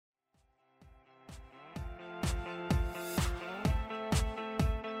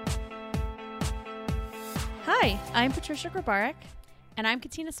Hi, I'm Patricia Grabarek. And I'm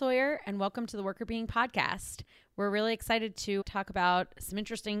Katina Sawyer, and welcome to the Worker Being Podcast. We're really excited to talk about some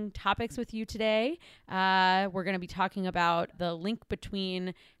interesting topics with you today. We're going to be talking about the link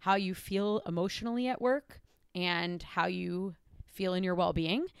between how you feel emotionally at work and how you feel in your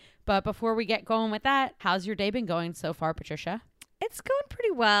well-being. But before we get going with that, how's your day been going so far, Patricia? It's going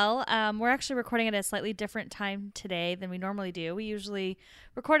pretty well. We're actually recording at a slightly different time today than we normally do. We usually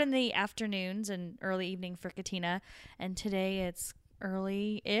record in the afternoons and early evening for Katina, and today it's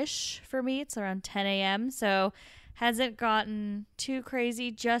early-ish for me. It's around 10 a.m., so hasn't gotten too crazy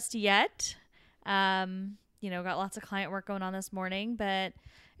just yet. Got lots of client work going on this morning, but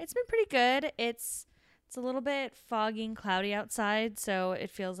it's been pretty good. It's a little bit foggy and cloudy outside, so it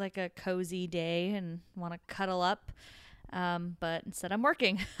feels like a cozy day and want to cuddle up. But instead I'm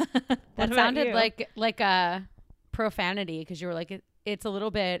working. That sounded like a profanity because you were like, it's a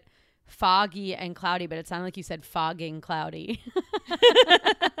little bit foggy and cloudy, but it sounded like you said fogging cloudy.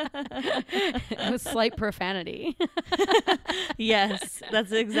 It was slight profanity. Yes,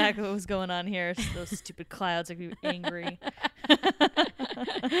 that's exactly what was going on here. Those stupid clouds make me angry.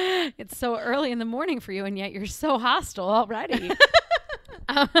 It's so early in the morning for you, and yet you're so hostile already.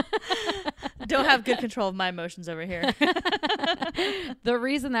 Don't have good control of my emotions over here. The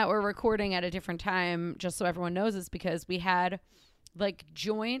reason that we're recording at a different time, just so everyone knows, is because we had like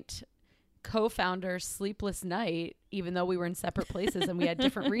joint co-founder sleepless night, even though we were in separate places and we had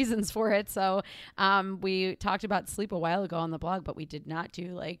different reasons for it. So we talked about sleep a while ago on the blog, but we did not do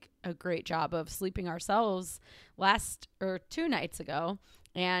like a great job of sleeping ourselves 2 nights ago.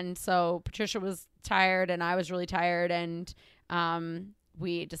 And so Patricia was tired and I was really tired, and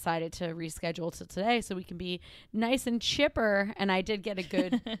we decided to reschedule to today so we can be nice and chipper. And I did get a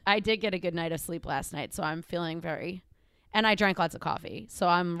good night of sleep last night. So I'm feeling and I drank lots of coffee. So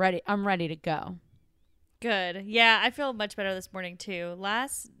I'm ready to go. Good. Yeah, I feel much better this morning too.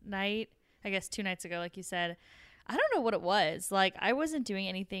 Last night, I guess 2 nights ago, like you said, I don't know what it was. Like, I wasn't doing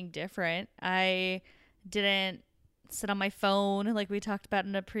anything different. I didn't sit on my phone like we talked about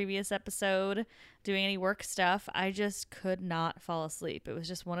in a previous episode, doing any work stuff. I just could not fall asleep. It was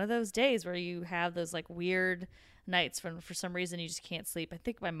just one of those days where you have those like weird nights for some reason you just can't sleep. I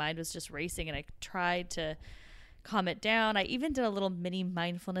think my mind was just racing and I tried to calm it down. I even did a little mini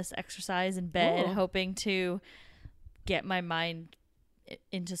mindfulness exercise in bed, hoping to get my mind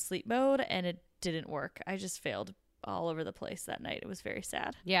into sleep mode, and it didn't work. I just failed all over the place that night. It was very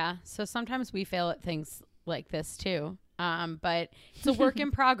sad. Yeah. So sometimes we fail at things like this too. But it's a work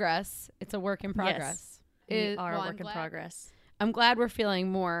in progress. It's a work in progress. Yes, we are a work in progress. I'm glad we're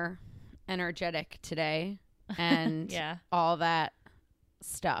feeling more energetic today and all that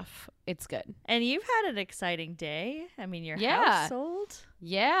stuff. It's good. And you've had an exciting day. I mean, your house sold.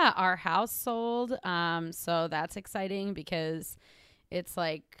 Yeah, our house sold. So that's exciting because it's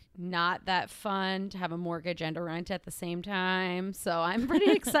like not that fun to have a mortgage and a rent at the same time. So I'm pretty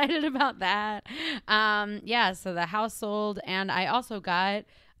excited about that. So the house sold, and I also got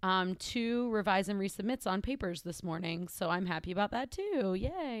 2 revise and resubmits on papers this morning. So I'm happy about that too.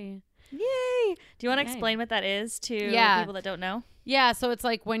 Yay. Yay. Do you want to explain what that is to people that don't know? Yeah. So it's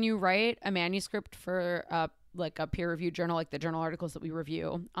like when you write a manuscript for like a peer-reviewed journal, like the journal articles that we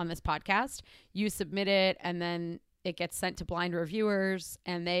review on this podcast, you submit it and then it gets sent to blind reviewers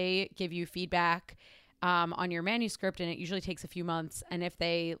and they give you feedback on your manuscript, and it usually takes a few months. And if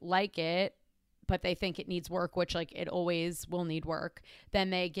they like it, but they think it needs work, which like it always will need work,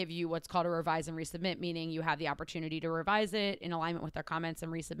 then they give you what's called a revise and resubmit, meaning you have the opportunity to revise it in alignment with their comments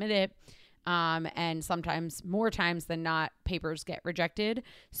and resubmit it. And sometimes, more times than not, papers get rejected.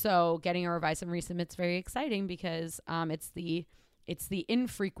 So getting a revise and resubmit is very exciting because it's the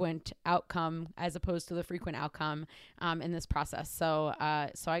infrequent outcome as opposed to the frequent outcome in this process. So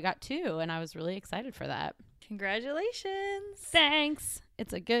I got 2, and I was really excited for that. Congratulations. Thanks.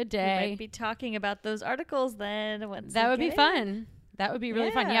 It's a good day. We might be talking about those articles then. That would be fun. That would be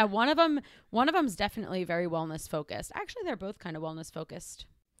really fun. Yeah, one of them's definitely very wellness focused. Actually, they're both kind of wellness focused.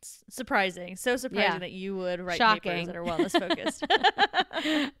 Surprising. So surprising that you would write papers that are wellness focused.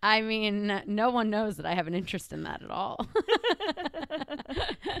 I mean, no one knows that I have an interest in that at all.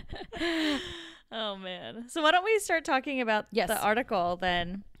 Oh, man. So why don't we start talking about the article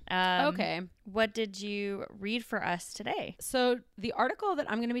then? Okay. What did you read for us today? So the article that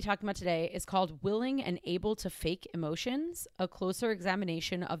I'm going to be talking about today is called Willing and Able to Fake Emotions, a closer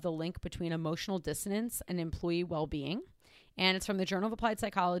examination of the link between emotional dissonance and employee well-being. And it's from the Journal of Applied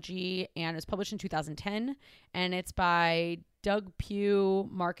Psychology, and it's published in 2010. And it's by Doug Pugh,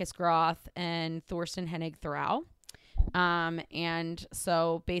 Marcus Groth, and Thorsten Hennig Thorau. And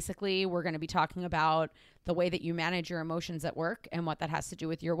so basically we're going to be talking about the way that you manage your emotions at work and what that has to do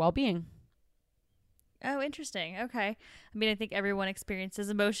with your well-being. Oh, interesting. Okay. I mean, I think everyone experiences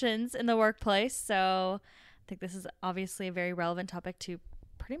emotions in the workplace, so I think this is obviously a very relevant topic to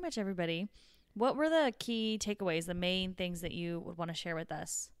pretty much everybody. What were the key takeaways, the main things that you would want to share with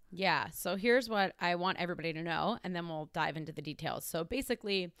us? Yeah, so here's what I want everybody to know, and then we'll dive into the details. So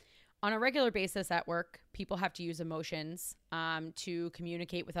basically, on a regular basis at work, people have to use emotions to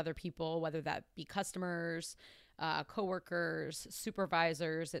communicate with other people, whether that be customers, coworkers,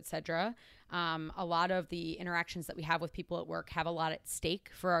 supervisors, etc. A lot of the interactions that we have with people at work have a lot at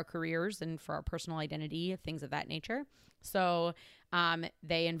stake for our careers and for our personal identity, things of that nature. So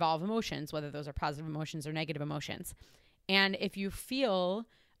they involve emotions, whether those are positive emotions or negative emotions. And if you feel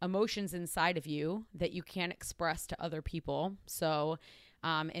emotions inside of you that you can't express to other people, so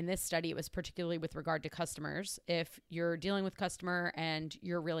in this study, it was particularly with regard to customers. If you're dealing with customer and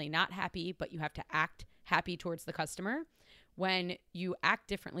you're really not happy, but you have to act happy towards the customer, when you act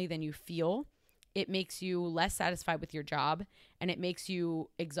differently than you feel, it makes you less satisfied with your job and it makes you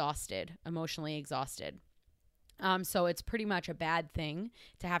exhausted, emotionally exhausted. So it's pretty much a bad thing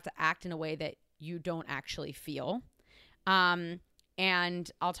to have to act in a way that you don't actually feel. And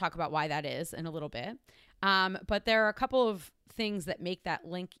I'll talk about why that is in a little bit. But there are a couple of things that make that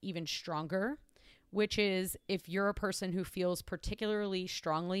link even stronger, which is if you're a person who feels particularly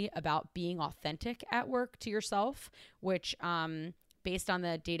strongly about being authentic at work to yourself, which based on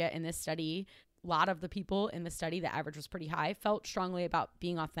the data in this study, a lot of the people in the study, the average was pretty high, felt strongly about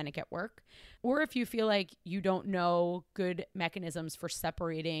being authentic at work. Or if you feel like you don't know good mechanisms for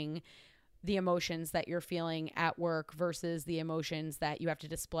separating the emotions that you're feeling at work versus the emotions that you have to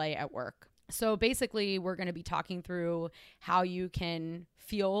display at work. So basically, we're going to be talking through how you can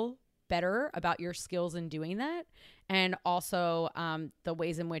feel better about your skills in doing that, and also the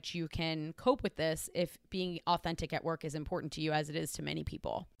ways in which you can cope with this if being authentic at work is important to you as it is to many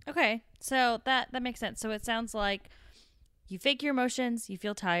people. Okay, so that makes sense. So it sounds like you fake your emotions, you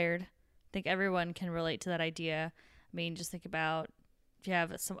feel tired. I think everyone can relate to that idea. I mean, just think about if you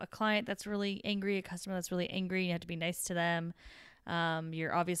have a client that's really angry, a customer that's really angry, you have to be nice to them.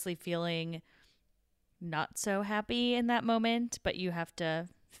 You're obviously feeling not so happy in that moment, but you have to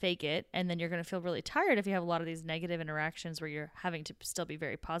fake it. And then you're going to feel really tired if you have a lot of these negative interactions where you're having to still be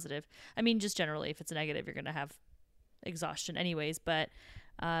very positive. I mean, just generally, if it's a negative, you're going to have exhaustion anyways. But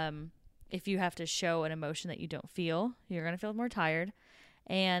if you have to show an emotion that you don't feel, you're going to feel more tired.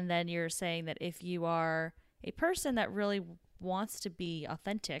 And then you're saying that if you are a person that really wants to be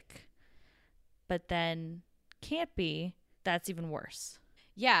authentic, but then can't be, that's even worse.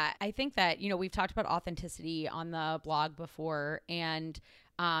 Yeah, I think that, we've talked about authenticity on the blog before, and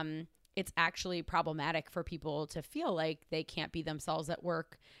it's actually problematic for people to feel like they can't be themselves at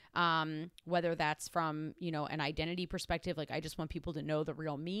work, whether that's from, an identity perspective, like I just want people to know the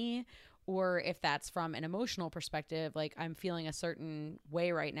real me, or if that's from an emotional perspective, like I'm feeling a certain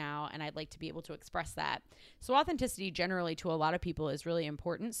way right now and I'd like to be able to express that. So authenticity generally to a lot of people is really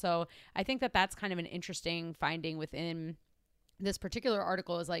important. So I think that that's kind of an interesting finding within this particular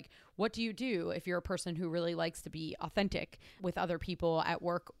article is like, what do you do if you're a person who really likes to be authentic with other people at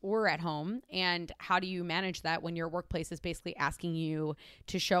work or at home? And how do you manage that when your workplace is basically asking you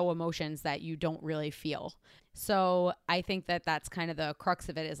to show emotions that you don't really feel? So I think that that's kind of the crux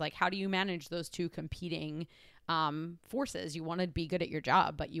of it, is like, how do you manage those two competing forces? You want to be good at your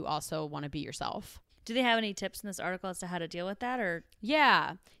job, but you also want to be yourself. Do they have any tips in this article as to how to deal with that? Or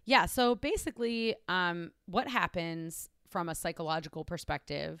Yeah. So basically, what happens from a psychological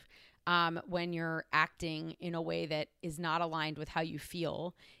perspective, when you're acting in a way that is not aligned with how you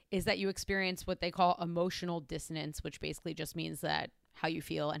feel, is that you experience what they call emotional dissonance, which basically just means that how you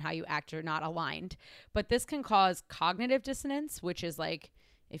feel and how you act are not aligned. But this can cause cognitive dissonance, which is like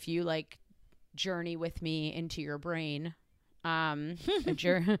if you like journey with me into your brain, a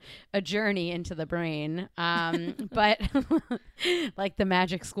journey into the brain, but like the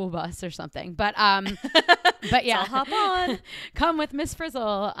Magic School Bus or something. But yeah, so hop on, come with Miss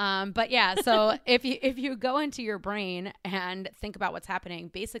Frizzle. But yeah, so if you go into your brain and think about what's happening,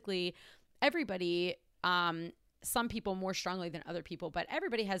 basically everybody, some people more strongly than other people, but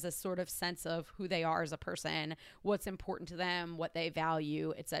everybody has a sort of sense of who they are as a person, what's important to them, what they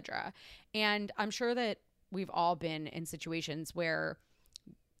value, etc. And I'm sure that we've all been in situations where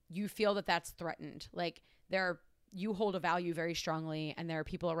you feel that that's threatened. Like you hold a value very strongly and there are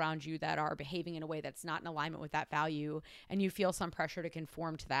people around you that are behaving in a way that's not in alignment with that value, and you feel some pressure to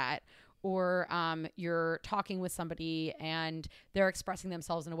conform to that. or you're talking with somebody and they're expressing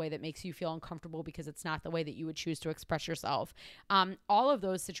themselves in a way that makes you feel uncomfortable because it's not the way that you would choose to express yourself. All of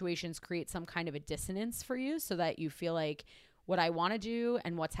those situations create some kind of a dissonance for you so that you feel like what I want to do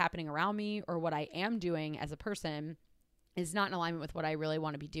and what's happening around me or what I am doing as a person is not in alignment with what I really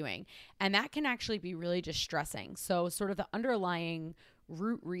want to be doing. And that can actually be really distressing. So sort of the underlying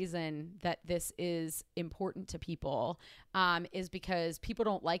root reason that this is important to people is because people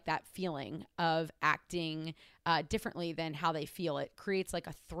don't like that feeling of acting differently than how they feel. It creates like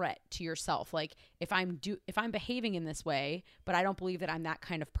a threat to yourself. Like if I'm behaving in this way, but I don't believe that I'm that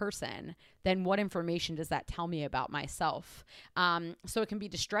kind of person, then what information does that tell me about myself? So it can be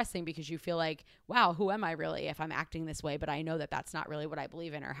distressing because you feel like, wow, who am I really if I'm acting this way, but I know that that's not really what I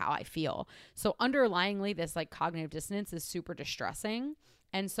believe in or how I feel. So underlyingly, this like cognitive dissonance is super distressing.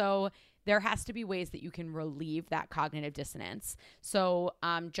 And so there has to be ways that you can relieve that cognitive dissonance. So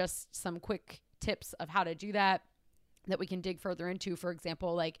just some quick tips of how to do that we can dig further into. For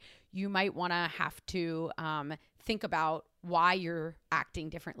example, like you might want to have to think about why you're acting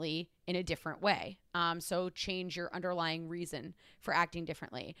differently in a different way. So change your underlying reason for acting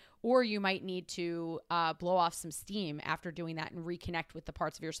differently. Or you might need to blow off some steam after doing that and reconnect with the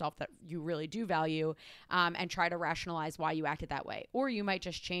parts of yourself that you really do value and try to rationalize why you acted that way. Or you might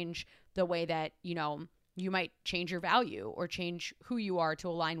just change the way that, you might change your value or change who you are to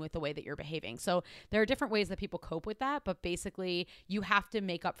align with the way that you're behaving. So there are different ways that people cope with that, but basically you have to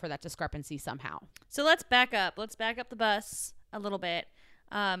make up for that discrepancy somehow. So let's back up. Let's back up the bus a little bit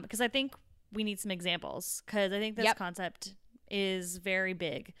because I think we need some examples because I think this concept is very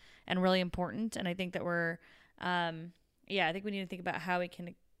big and really important. And I think that I think we need to think about how we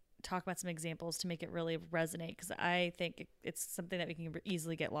can talk about some examples to make it really resonate because I think it's something that we can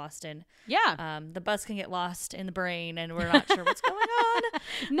easily get lost in. Yeah. The bus can get lost in the brain and we're not sure what's going on.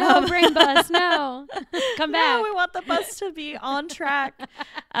 No, brain bus, no. Come back. No, we want the bus to be on track.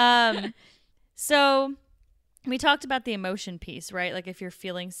 So we talked about the emotion piece, right? Like if you're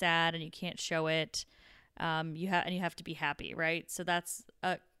feeling sad and you can't show it, you have to be happy, right? So that's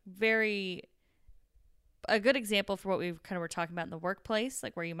a good example for what we kind of were talking about in the workplace,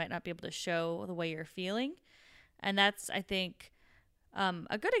 like where you might not be able to show the way you're feeling. And that's, I think,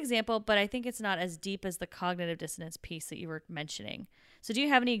 a good example, but I think it's not as deep as the cognitive dissonance piece that you were mentioning. So do you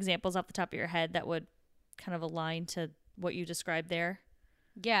have any examples off the top of your head that would kind of align to what you described there?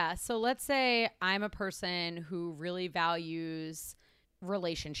 Yeah. So let's say I'm a person who really values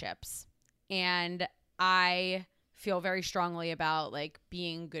relationships and I feel very strongly about like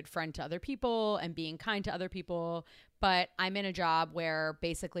being a good friend to other people and being kind to other people. But I'm in a job where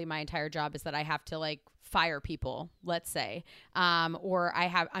basically my entire job is that I have to like fire people, let's say, or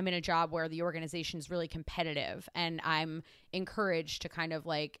I'm in a job where the organization is really competitive and I'm encouraged to kind of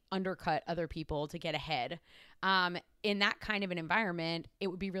like undercut other people to get ahead. In that kind of an environment, it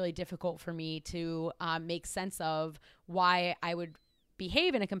would be really difficult for me to make sense of why I would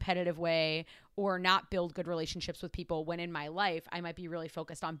behave in a competitive way or not build good relationships with people when in my life I might be really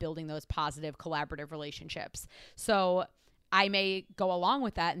focused on building those positive collaborative relationships. So I may go along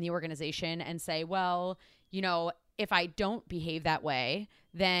with that in the organization and say, well, if I don't behave that way,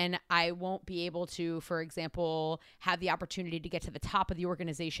 then I won't be able to, for example, have the opportunity to get to the top of the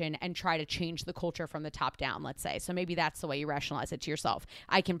organization and try to change the culture from the top down, let's say. So maybe that's the way you rationalize it to yourself.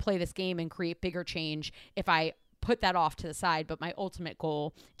 I can play this game and create bigger change if I put that off to the side, but my ultimate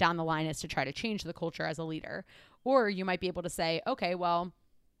goal down the line is to try to change the culture as a leader. Or you might be able to say, okay, well,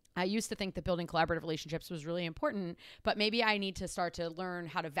 I used to think that building collaborative relationships was really important, but maybe I need to start to learn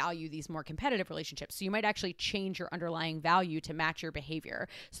how to value these more competitive relationships. So you might actually change your underlying value to match your behavior.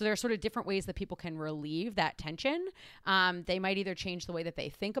 So there are sort of different ways that people can relieve that tension. They might either change the way that they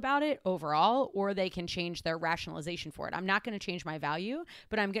think about it overall, or they can change their rationalization for it. I'm not going to change my value,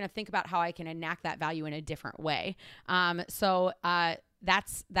 but I'm going to think about how I can enact that value in a different way. So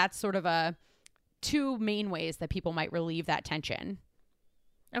that's sort of two main ways that people might relieve that tension.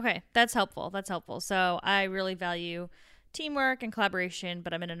 Okay, that's helpful. So I really value teamwork and collaboration,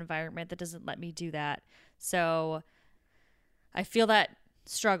 but I'm in an environment that doesn't let me do that. So I feel that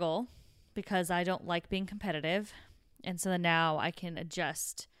struggle because I don't like being competitive. And so now I can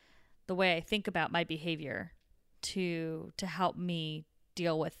adjust the way I think about my behavior to help me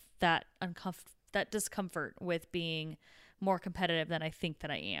deal with that discomfort with being more competitive than I think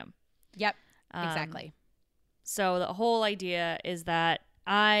that I am. Yep, exactly. So the whole idea is that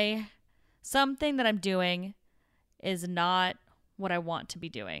something that I'm doing is not what I want to be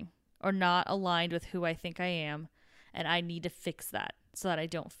doing or not aligned with who I think I am. And I need to fix that so that I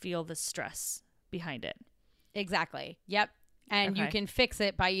don't feel the stress behind it. Exactly. Yep. And you Okay. can fix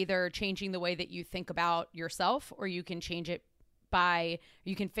it by either changing the way that you think about yourself, or you can fix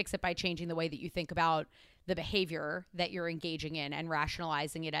it by changing the way that you think about the behavior that you're engaging in and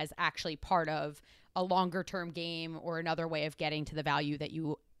rationalizing it as actually part of a longer term game or another way of getting to the value that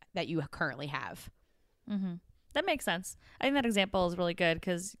you currently have. Mm-hmm. That makes sense. I think that example is really good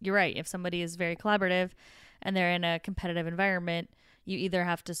because you're right. If somebody is very collaborative and they're in a competitive environment, you either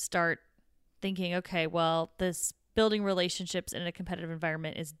have to start thinking, okay, well, this building relationships in a competitive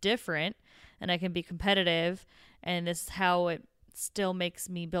environment is different and I can be competitive, and this is how it still makes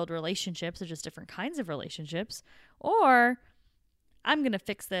me build relationships. They're just different kinds of relationships. Or I'm going to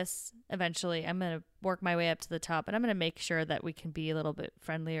fix this eventually. I'm going to work my way up to the top, and I'm going to make sure that we can be a little bit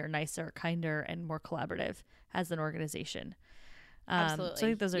friendlier, nicer, kinder, and more collaborative as an organization. So I Absolutely.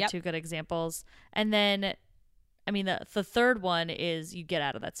 think those are Yep. two good examples. And then, I mean, the third one is you get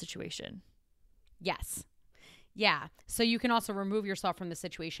out of that situation. Yes. Yeah. So you can also remove yourself from the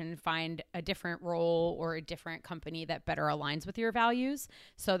situation and find a different role or a different company that better aligns with your values.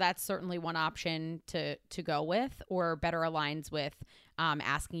 So that's certainly one option to go with, or better aligns with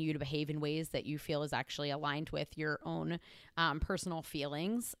asking you to behave in ways that you feel is actually aligned with your own personal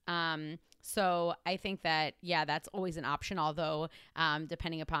feelings. So I think that, yeah, that's always an option, although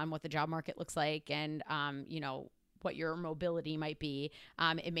depending upon what the job market looks like and, what your mobility might be,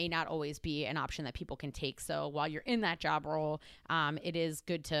 it may not always be an option that people can take. So while you're in that job role, it is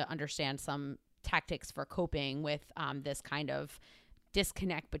good to understand some tactics for coping with this kind of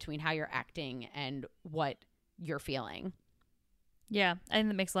disconnect between how you're acting and what you're feeling. Yeah, I think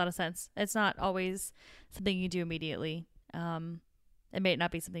that makes a lot of sense. It's not always something you do immediately. It may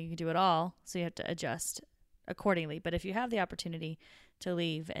not be something you can do at all, so you have to adjust accordingly. But if you have the opportunity to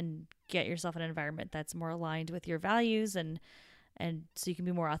leave and get yourself an environment that's more aligned with your values and so you can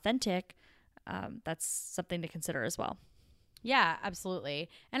be more authentic, that's something to consider as well. Yeah, absolutely.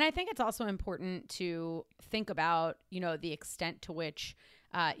 And I think it's also important to think about, the extent to which,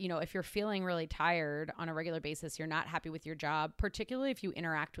 if you're feeling really tired on a regular basis, you're not happy with your job, particularly if you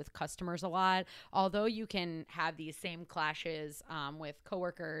interact with customers a lot. Although you can have these same clashes with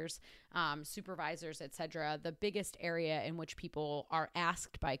coworkers, supervisors, etc., the biggest area in which people are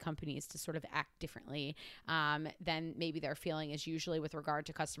asked by companies to sort of act differently than maybe they're feeling is usually with regard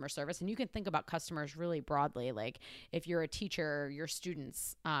to customer service. And you can think about customers really broadly. Like if you're a teacher, your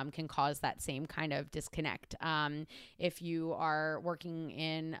students can cause that same kind of disconnect. If you are working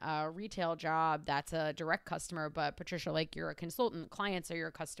in a retail job, that's a direct customer, but Patricia, like you're a consultant, clients are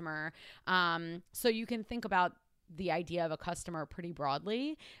your customer. So you can think about the idea of a customer pretty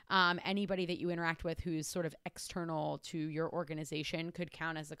broadly. Anybody that you interact with who's sort of external to your organization could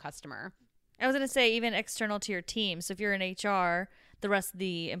count as a customer. I was going to say even external to your team. So if you're in HR, the rest of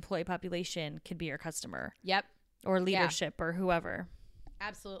the employee population could be your customer. Yep. Or leadership or whoever.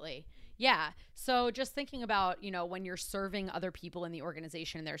 Absolutely. Yeah. So just thinking about, when you're serving other people in the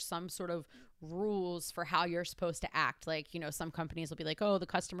organization, there's some sort of rules for how you're supposed to act. Like, some companies will be like, oh, the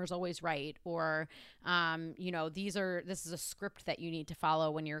customer's always right. Or, this is a script that you need to follow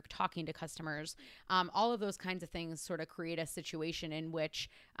when you're talking to customers. All of those kinds of things sort of create a situation in which,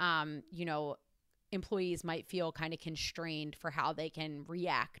 employees might feel kind of constrained for how they can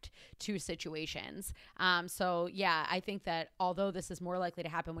react to situations. So yeah, I think that although this is more likely to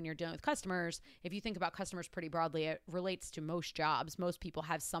happen when you're dealing with customers, if you think about customers pretty broadly, it relates to most jobs. Most people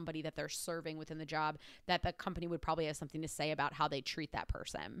have somebody that they're serving within the job that the company would probably have something to say about how they treat that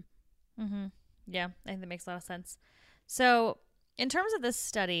person. Mm-hmm. Yeah, I think that makes a lot of sense. So in terms of this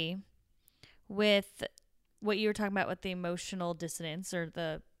study, with what you were talking about with the emotional dissonance or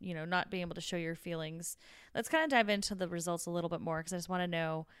the, not being able to show your feelings, let's kind of dive into the results a little bit more because I just want to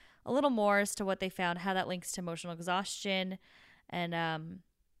know a little more as to what they found, how that links to emotional exhaustion and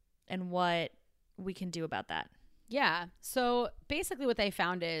what we can do about that. Yeah. So basically what they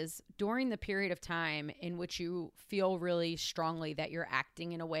found is during the period of time in which you feel really strongly that you're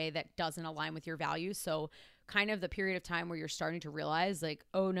acting in a way that doesn't align with your values. So kind of the period of time where you're starting to realize like,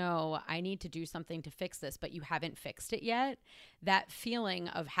 oh no, I need to do something to fix this, but you haven't fixed it yet. That feeling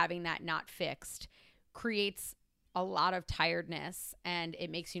of having that not fixed creates a lot of tiredness and it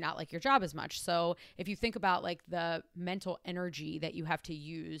makes you not like your job as much. So if you think about like the mental energy that you have to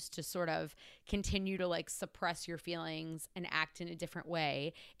use to sort of continue to like suppress your feelings and act in a different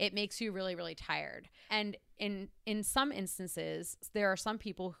way, it makes you really, really tired. And in some instances, there are some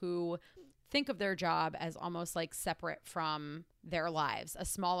people who think of their job as almost like separate from their lives, a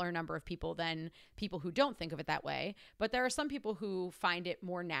smaller number of people than people who don't think of it that way. But there are some people who find it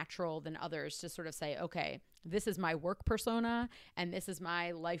more natural than others to sort of say, okay, this is my work persona and this is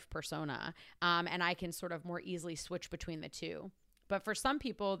my life persona. And I can sort of more easily switch between the two. But for some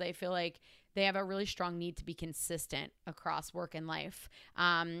people, they feel like they have a really strong need to be consistent across work and life.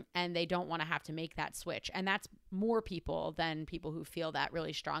 And they don't want to have to make that switch. And that's more people than people who feel that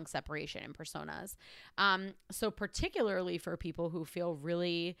really strong separation in personas. So particularly for people who feel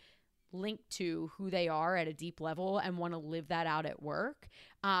really linked to who they are at a deep level and want to live that out at work,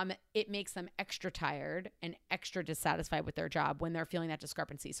 it makes them extra tired and extra dissatisfied with their job when they're feeling that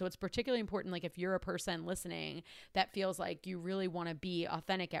discrepancy. So it's particularly important, like if you're a person listening that feels like you really want to be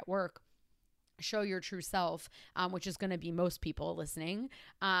authentic at work, show your true self, which is going to be most people listening,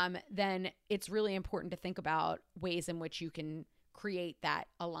 then it's really important to think about ways in which you can create that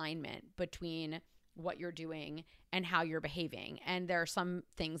alignment between what you're doing and how you're behaving. And there are some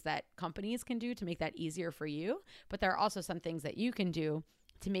things that companies can do to make that easier for you, but there are also some things that you can do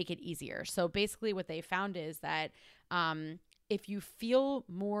to make it easier. So basically what they found is that if you feel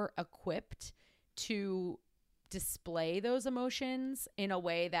more equipped to display those emotions in a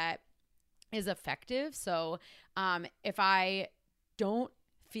way that is effective. So if I don't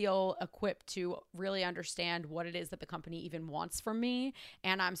feel equipped to really understand what it is that the company even wants from me,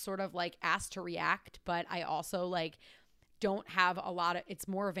 and I'm sort of like asked to react, but I also like don't have a lot of, it's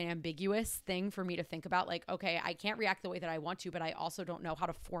more of an ambiguous thing for me to think about, like, okay, I can't react the way that I want to, but I also don't know how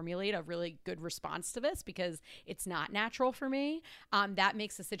to formulate a really good response to this because it's not natural for me. That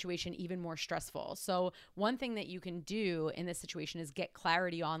makes the situation even more stressful. So one thing that you can do in this situation is get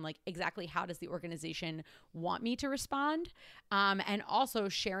clarity on like exactly how does the organization want me to respond, and also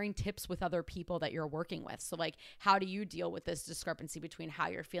sharing tips with other people that you're working with. So like, how do you deal with this discrepancy between how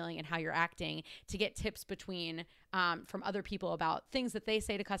you're feeling and how you're acting, to get tips between from other people about things that they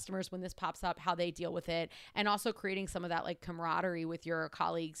say to customers when this pops up, how they deal with it, and also creating some of that like camaraderie with your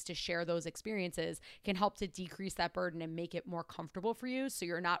colleagues to share those experiences can help to decrease that burden and make it more comfortable for you. So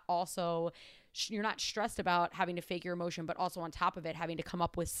you're not stressed about having to fake your emotion, but also on top of it, having to come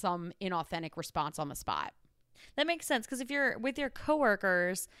up with some inauthentic response on the spot. That makes sense, because if you're with your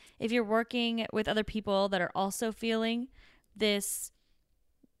coworkers, if you're working with other people that are also feeling this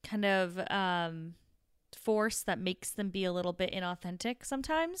kind of force that makes them be a little bit inauthentic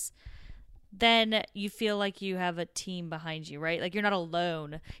sometimes, then you feel like you have a team behind you, right? Like you're not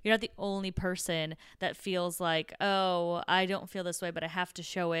alone. You're not the only person that feels like, oh, I don't feel this way, but I have to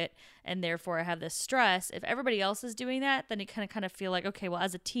show it, and therefore I have this stress. If everybody else is doing that, then you kind of feel like, okay, well,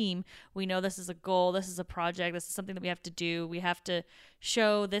 as a team, we know this is a goal, this is a project, this is something that we have to do. We have to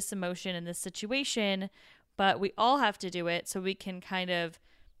show this emotion in this situation, but we all have to do it so we can kind of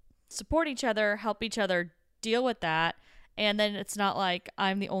support each other, help each other deal with that. And then it's not like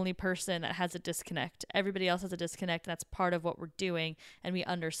I'm the only person that has a disconnect. Everybody else has a disconnect, and that's part of what we're doing. And we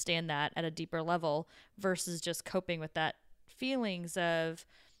understand that at a deeper level versus just coping with that feelings of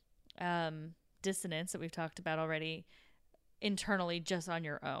dissonance that we've talked about already internally just on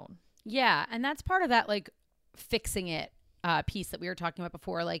your own. Yeah. And that's part of that, like fixing it piece that we were talking about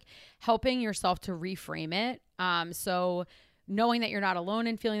before, like helping yourself to reframe it. So knowing that you're not alone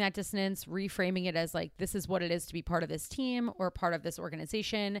in feeling that dissonance, reframing it as like, this is what it is to be part of this team or part of this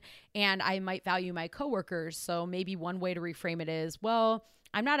organization. And I might value my coworkers. So maybe one way to reframe it is, well,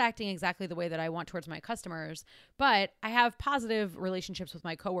 I'm not acting exactly the way that I want towards my customers, but I have positive relationships with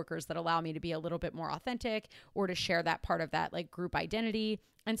my coworkers that allow me to be a little bit more authentic or to share that part of that like group identity.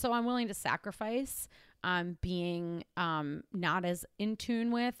 And so I'm willing to sacrifice being not as in tune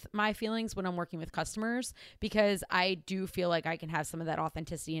with my feelings when I'm working with customers, because I do feel like I can have some of that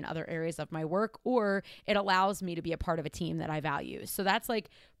authenticity in other areas of my work, or it allows me to be a part of a team that I value. So that's like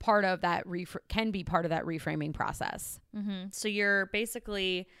part of that can be part of that reframing process. Mm-hmm. So you're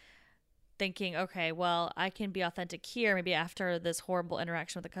basically thinking, okay, well, I can be authentic here. Maybe after this horrible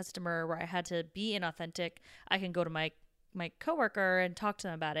interaction with a customer where I had to be inauthentic, I can go to my coworker and talk to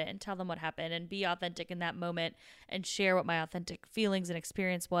them about it and tell them what happened and be authentic in that moment and share what my authentic feelings and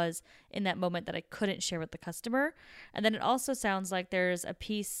experience was in that moment that I couldn't share with the customer. And then it also sounds like there's a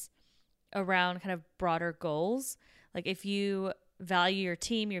piece around kind of broader goals. Like if you value your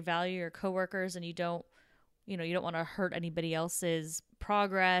team, you value your coworkers, and you don't want to hurt anybody else's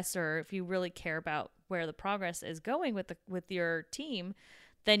progress, or if you really care about where the progress is going with your team,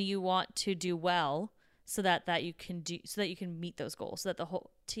 then you want to do well so that you can meet those goals, so that the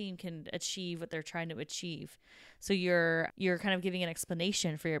whole team can achieve what they're trying to achieve. So you're kind of giving an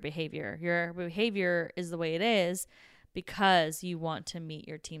explanation for your behavior. Your behavior is the way it is because you want to meet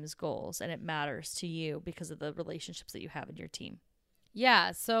your team's goals and it matters to you because of the relationships that you have in your team.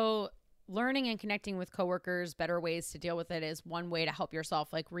 Yeah. So learning and connecting with coworkers, better ways to deal with it is one way to help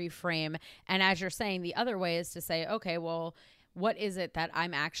yourself like reframe. And as you're saying, the other way is to say, okay, well, what is it that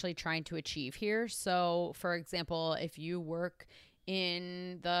I'm actually trying to achieve here? So for example, if you work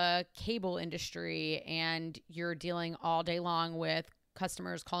in the cable industry and you're dealing all day long with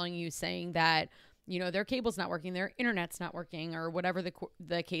customers calling you saying that, you know, their cable's not working, their internet's not working, or whatever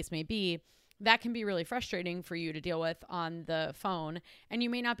the case may be, that can be really frustrating for you to deal with on the phone. And you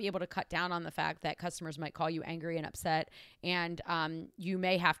may not be able to cut down on the fact that customers might call you angry and upset. And you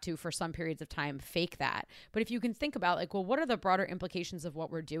may have to, for some periods of time, fake that. But if you can think about like, well, what are the broader implications of what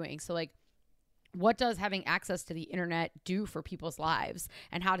we're doing? So like, what does having access to the internet do for people's lives,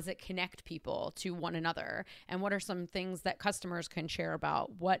 and how does it connect people to one another? And what are some things that customers can share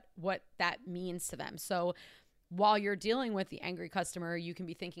about what that means to them? So while you're dealing with the angry customer, you can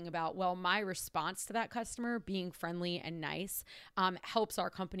be thinking about, well, my response to that customer being friendly and nice helps our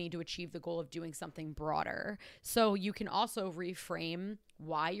company to achieve the goal of doing something broader. So you can also reframe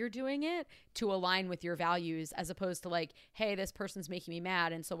why you're doing it to align with your values, as opposed to like, hey, this person's making me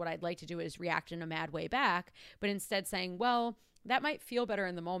mad, and so what I'd like to do is react in a mad way back. But instead saying, well, that might feel better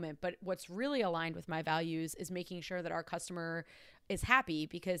in the moment, but what's really aligned with my values is making sure that our customer is happy,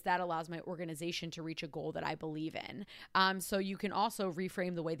 because that allows my organization to reach a goal that I believe in. So you can also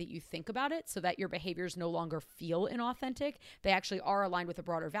reframe the way that you think about it so that your behaviors no longer feel inauthentic. They actually are aligned with a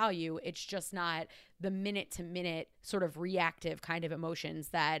broader value. It's just not the minute to minute sort of reactive kind of emotions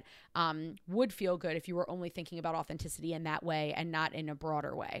that would feel good if you were only thinking about authenticity in that way and not in a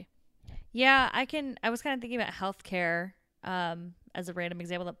broader way. Yeah, I was kind of thinking about healthcare as a random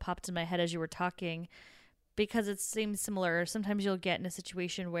example that popped in my head as you were talking, because it seems similar. Sometimes you'll get in a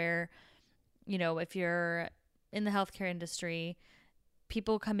situation where, you know, if you're in the healthcare industry,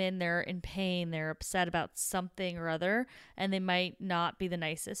 people come in, they're in pain, they're upset about something or other, and they might not be the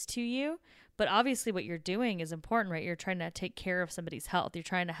nicest to you. But obviously what you're doing is important, right? You're trying to take care of somebody's health. You're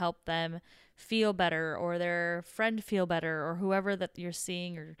trying to help them feel better, or their friend feel better, or whoever that you're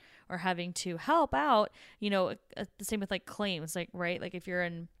seeing or having to help out. You know, the same with like claims, like, right? Like if you're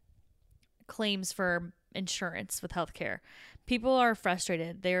in claims for insurance with healthcare, people are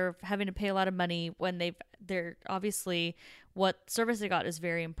frustrated. They're having to pay a lot of money when they're obviously, what service they got is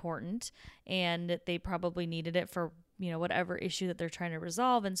very important, and they probably needed it for, you know, whatever issue that they're trying to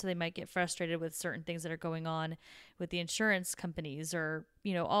resolve. And so they might get frustrated with certain things that are going on with the insurance companies, or,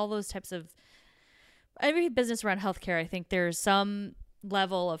 you know, all those types of, every business around healthcare. I think there's some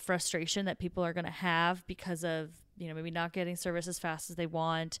level of frustration that people are going to have because of, you know, maybe not getting service as fast as they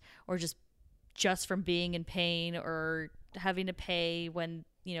want, or just from being in pain, or having to pay when,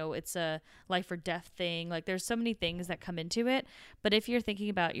 you know, it's a life or death thing. Like there's so many things that come into it. But if you're thinking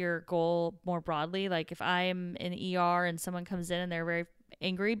about your goal more broadly, like if I'm in ER and someone comes in and they're very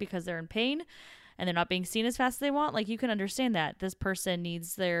angry because they're in pain and they're not being seen as fast as they want, like you can understand that this person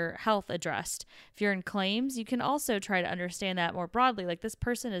needs their health addressed. If you're in claims, you can also try to understand that more broadly. Like this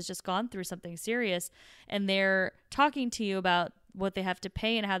person has just gone through something serious and they're talking to you about what they have to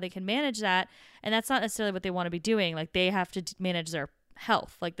pay and how they can manage that. And that's not necessarily what they want to be doing. Like they have to manage their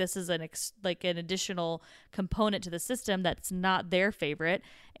health. Like this is an additional component to the system that's not their favorite.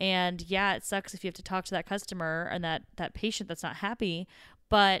 And yeah, it sucks if you have to talk to that customer and that patient that's not happy,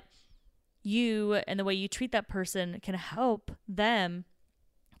 but you and the way you treat that person can help them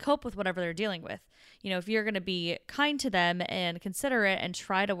cope with whatever they're dealing with. You know, if you're going to be kind to them and considerate and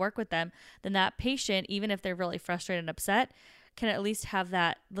try to work with them, then that patient, even if they're really frustrated and upset, can at least have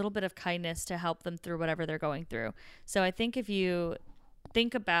that little bit of kindness to help them through whatever they're going through. So I think if you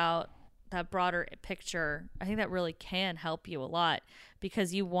think about that broader picture, I think that really can help you a lot,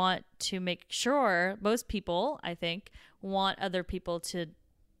 because you want to make sure, most people, I think, want other people to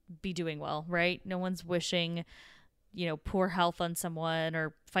be doing well, right? No one's wishing, you know, poor health on someone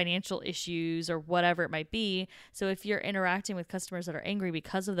or financial issues or whatever it might be. So if you're interacting with customers that are angry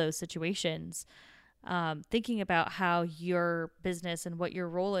because of those situations, thinking about how your business and what your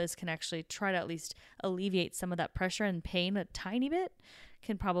role is can actually try to at least alleviate some of that pressure and pain a tiny bit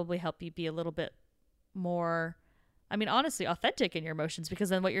can probably help you be a little bit more, I mean, honestly, authentic in your emotions, because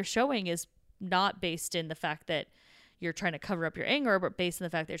then what you're showing is not based in the fact that you're trying to cover up your anger, but based in the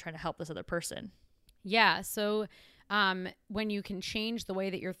fact that you're trying to help this other person. Yeah. So when you can change the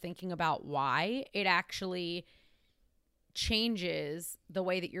way that you're thinking about why, it actually changes the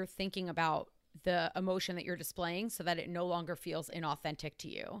way that you're thinking about the emotion that you're displaying, so that it no longer feels inauthentic to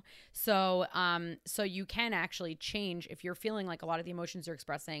you. So so you can actually change if you're feeling like a lot of the emotions you're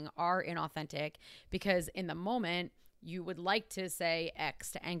expressing are inauthentic, because in the moment you would like to say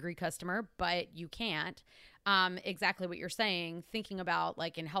X to angry customer, but you can't. Exactly what you're saying, thinking about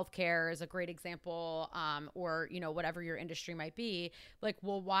like in healthcare is a great example, or, you know, whatever your industry might be, like,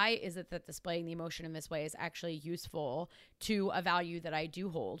 well, why is it that displaying the emotion in this way is actually useful to a value that I do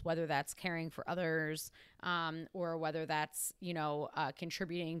hold, whether that's caring for others, or whether that's, you know,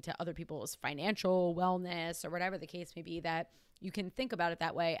 contributing to other people's financial wellness or whatever the case may be, that you can think about it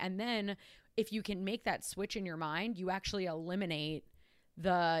that way. And then if you can make that switch in your mind, you actually eliminate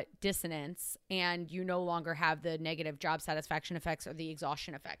the dissonance and you no longer have the negative job satisfaction effects or the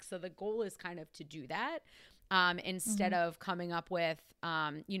exhaustion effects. So the goal is kind of to do that, instead of coming up with,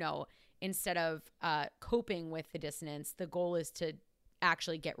 you know, instead of coping with the dissonance, the goal is to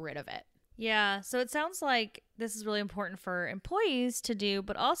actually get rid of it. Yeah. So it sounds like this is really important for employees to do,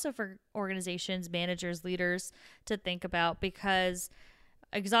 but also for organizations, managers, leaders to think about, because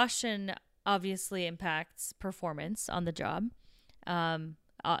exhaustion obviously impacts performance on the job.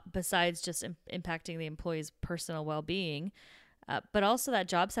 Besides just impacting the employee's personal well-being, but also that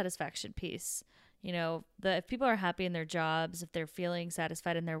job satisfaction piece. You know, if people are happy in their jobs, if they're feeling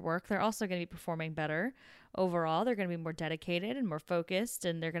satisfied in their work, they're also going to be performing better overall. They're going to be more dedicated and more focused,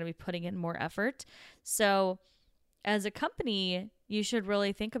 and they're going to be putting in more effort. So as a company, you should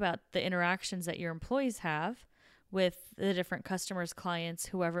really think about the interactions that your employees have with the different customers, clients,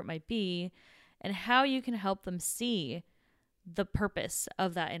 whoever it might be, and how you can help them see the purpose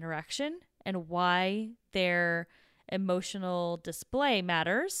of that interaction and why their emotional display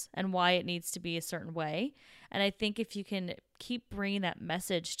matters and why it needs to be a certain way. And I think if you can keep bringing that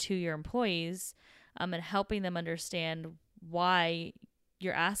message to your employees, and helping them understand why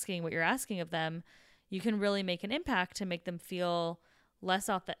you're asking what you're asking of them, you can really make an impact to make them feel less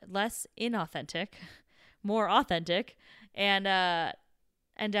inauthentic, more authentic, and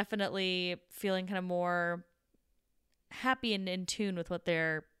definitely feeling kind of more happy and in tune with what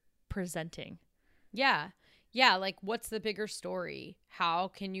they're presenting. Yeah. Like, what's the bigger story? How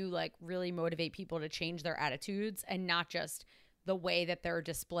can you like really motivate people to change their attitudes and not just the way that they're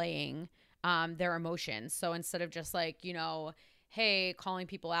displaying their emotions? So instead of just like, you know, hey, calling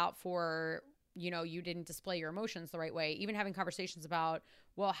people out for, you know, you didn't display your emotions the right way, even having conversations about,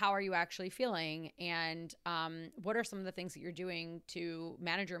 well, how are you actually feeling? And what are some of the things that you're doing to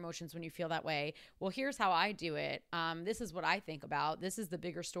manage your emotions when you feel that way? Well, here's how I do it. This is what I think about. This is the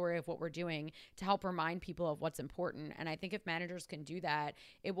bigger story of what we're doing to help remind people of what's important. And I think if managers can do that,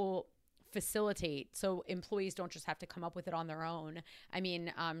 it will facilitate so employees don't just have to come up with it on their own. I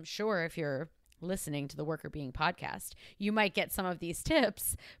mean, sure, if you're listening to the Worker Beeing podcast, you might get some of these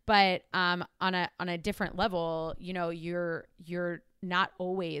tips, but on a different level, you know, you're not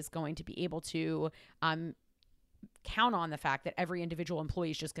always going to be able to count on the fact that every individual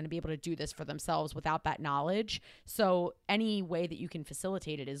employee is just going to be able to do this for themselves without that knowledge. So any way that you can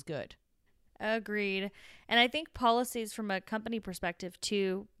facilitate it is good. Agreed. And I think policies from a company perspective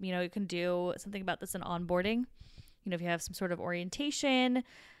too, you know, you can do something about this in onboarding. You know, if you have some sort of orientation,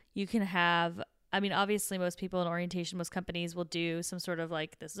 you can have, I mean, obviously most people in orientation, most companies will do some sort of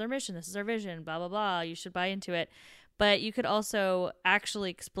like, this is our mission, this is our vision, blah, blah, blah. You should buy into it. But you could also actually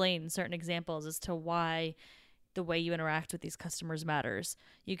explain certain examples as to why the way you interact with these customers matters.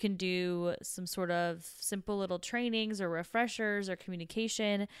 You can do some sort of simple little trainings or refreshers or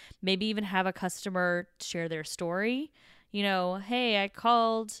communication, maybe even have a customer share their story. You know, hey, I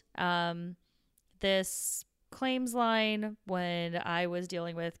called this claims line when I was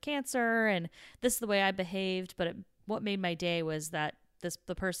dealing with cancer, and this is the way I behaved, but what made my day was that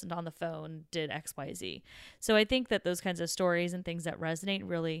the person on the phone did XYZ. So I think that those kinds of stories and things that resonate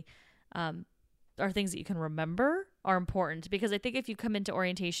really are things that you can remember are important, because I think if you come into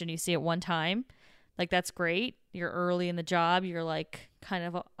orientation, you see it one time, like that's great. You're early in the job. You're like kind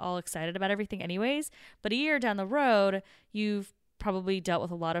of all excited about everything anyways. But a year down the road, you've probably dealt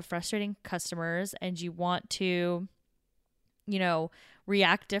with a lot of frustrating customers and you want to, you know,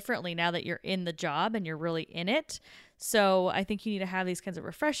 react differently now that you're in the job and you're really in it. So I think you need to have these kinds of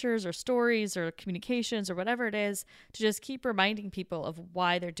refreshers or stories or communications or whatever it is to just keep reminding people of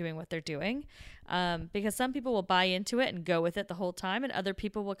why they're doing what they're doing. Because some people will buy into it and go with it the whole time, and other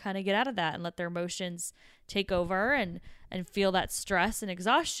people will kind of get out of that and let their emotions take over and feel that stress and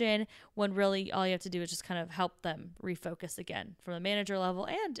exhaustion, when really all you have to do is just kind of help them refocus again from the manager level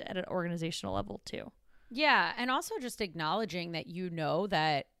and at an organizational level too. Yeah. And also just acknowledging that, you know,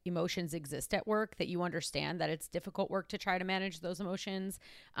 that emotions exist at work, that you understand that it's difficult work to try to manage those emotions.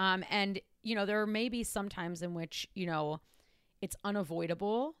 And, you know, there may be some times in which, you know, it's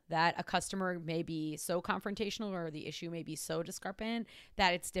unavoidable that a customer may be so confrontational or the issue may be so discrepant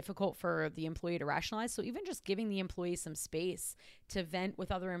that it's difficult for the employee to rationalize. So even just giving the employee some space to vent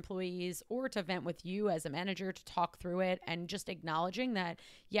with other employees or to vent with you as a manager to talk through it, and just acknowledging that,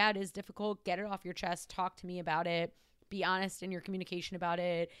 yeah, it is difficult, get it off your chest, talk to me about it, be honest in your communication about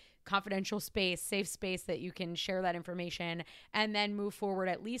it, confidential space, safe space that you can share that information, and then move forward,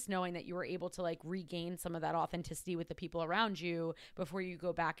 at least knowing that you were able to like regain some of that authenticity with the people around you before you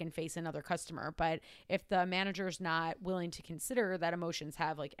go back and face another customer. But if the manager's not willing to consider that emotions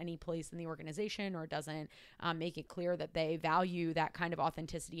have like any place in the organization, or doesn't make it clear that they value that kind of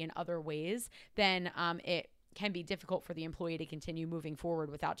authenticity in other ways, then it can be difficult for the employee to continue moving forward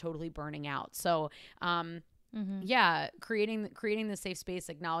without totally burning out. So yeah, creating the safe space,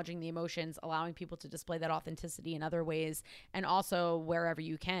 acknowledging the emotions, allowing people to display that authenticity in other ways, and also wherever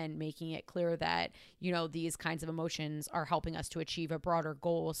you can, making it clear that, you know, these kinds of emotions are helping us to achieve a broader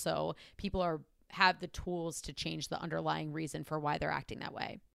goal, so people have the tools to change the underlying reason for why they're acting that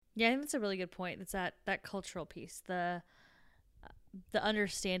way. Yeah, I think that's a really good point. It's that cultural piece, the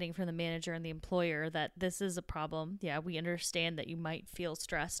understanding from the manager and the employer that this is a problem. Yeah, we understand that you might feel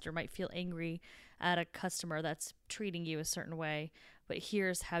stressed or might feel angry at a customer that's treating you a certain way, but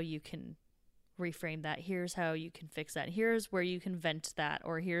here's how you can reframe that. Here's how you can fix that. Here's where you can vent that,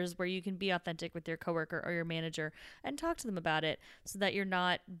 or here's where you can be authentic with your coworker or your manager and talk to them about it, so that you're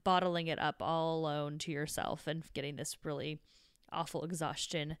not bottling it up all alone to yourself and getting this really awful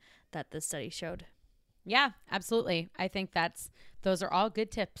exhaustion that this study showed. Yeah, absolutely. I think those are all good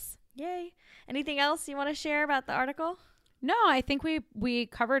tips. Yay. Anything else you want to share about the article? No, I think we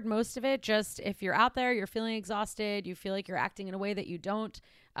covered most of it. Just if you're out there, you're feeling exhausted, you feel like you're acting in a way that you don't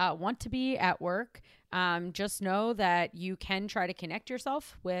want to be at work, just know that you can try to connect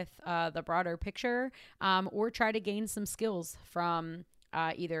yourself with the broader picture, or try to gain some skills from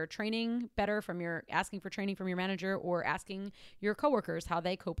either training better asking for training from your manager, or asking your coworkers how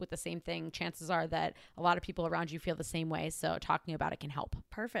they cope with the same thing. Chances are that a lot of people around you feel the same way, so talking about it can help.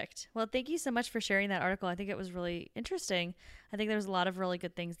 Perfect. Well, thank you so much for sharing that article. I think it was really interesting. I think there's a lot of really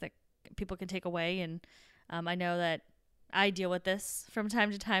good things that people can take away, and I know that I deal with this from time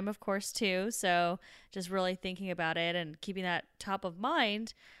to time, of course, too. So just really thinking about it and keeping that top of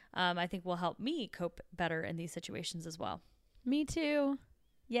mind, I think will help me cope better in these situations as well. Me too.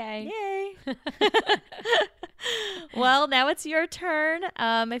 Yay. Yay. Well, now it's your turn.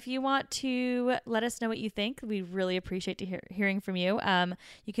 If you want to let us know what you think, we really appreciate hearing from you.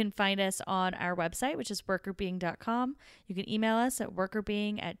 You can find us on our website, which is workerbeing.com. You can email us at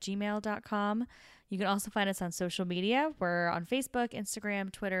workerbeing@gmail.com. You can also find us on social media. We're on Facebook,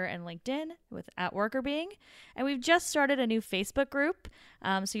 Instagram, Twitter, and LinkedIn with @WorkerBeing. And we've just started a new Facebook group.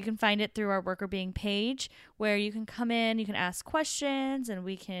 So you can find it through our Worker Being page, where you can come in, you can ask questions, and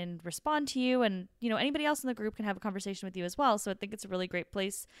we can respond to you. And, you know, anybody else in the group can have a conversation with you as well. So I think it's a really great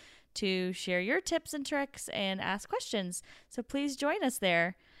place to share your tips and tricks and ask questions. So please join us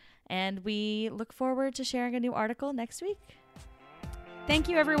there. And we look forward to sharing a new article next week. Thank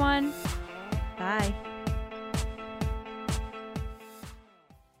you, everyone. Bye.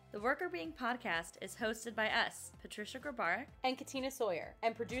 The Worker Being podcast is hosted by us, Patricia Grabarek and Katina Sawyer,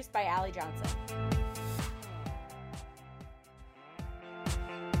 and produced by Allie Johnson.